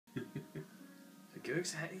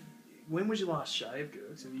Gooks, when was your last shave,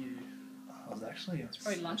 Gooks? Have you... I was actually... It's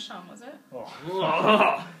probably lunchtime, was it?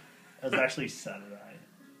 Oh. It was actually Saturday.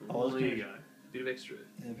 Well, there you go. Bit of extra.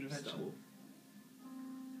 Yeah, a bit of extra. Stubble.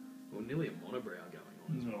 Well, nearly a monobrow going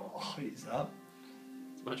on as well. Oh, he's up.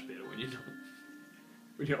 It's much better when you're not...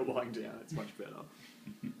 When you're lying down, it's much better.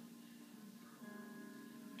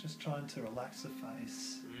 Just trying to relax the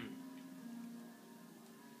face.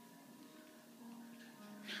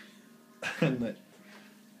 And that...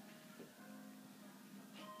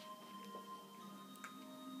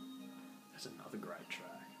 That's another great track.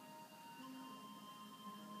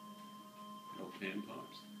 Old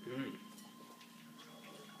panpipes.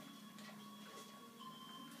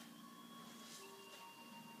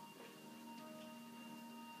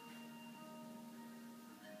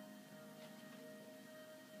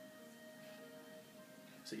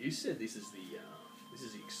 So you said this is the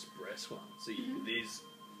express one.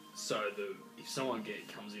 So if someone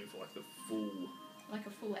comes in for like the full, Like a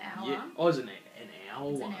full hour. yeah, oh, it's an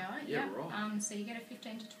hour It's one. an hour, Yeah, yeah. right. So you get a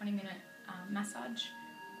 15 to 20 minute massage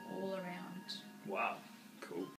all around. Wow, cool.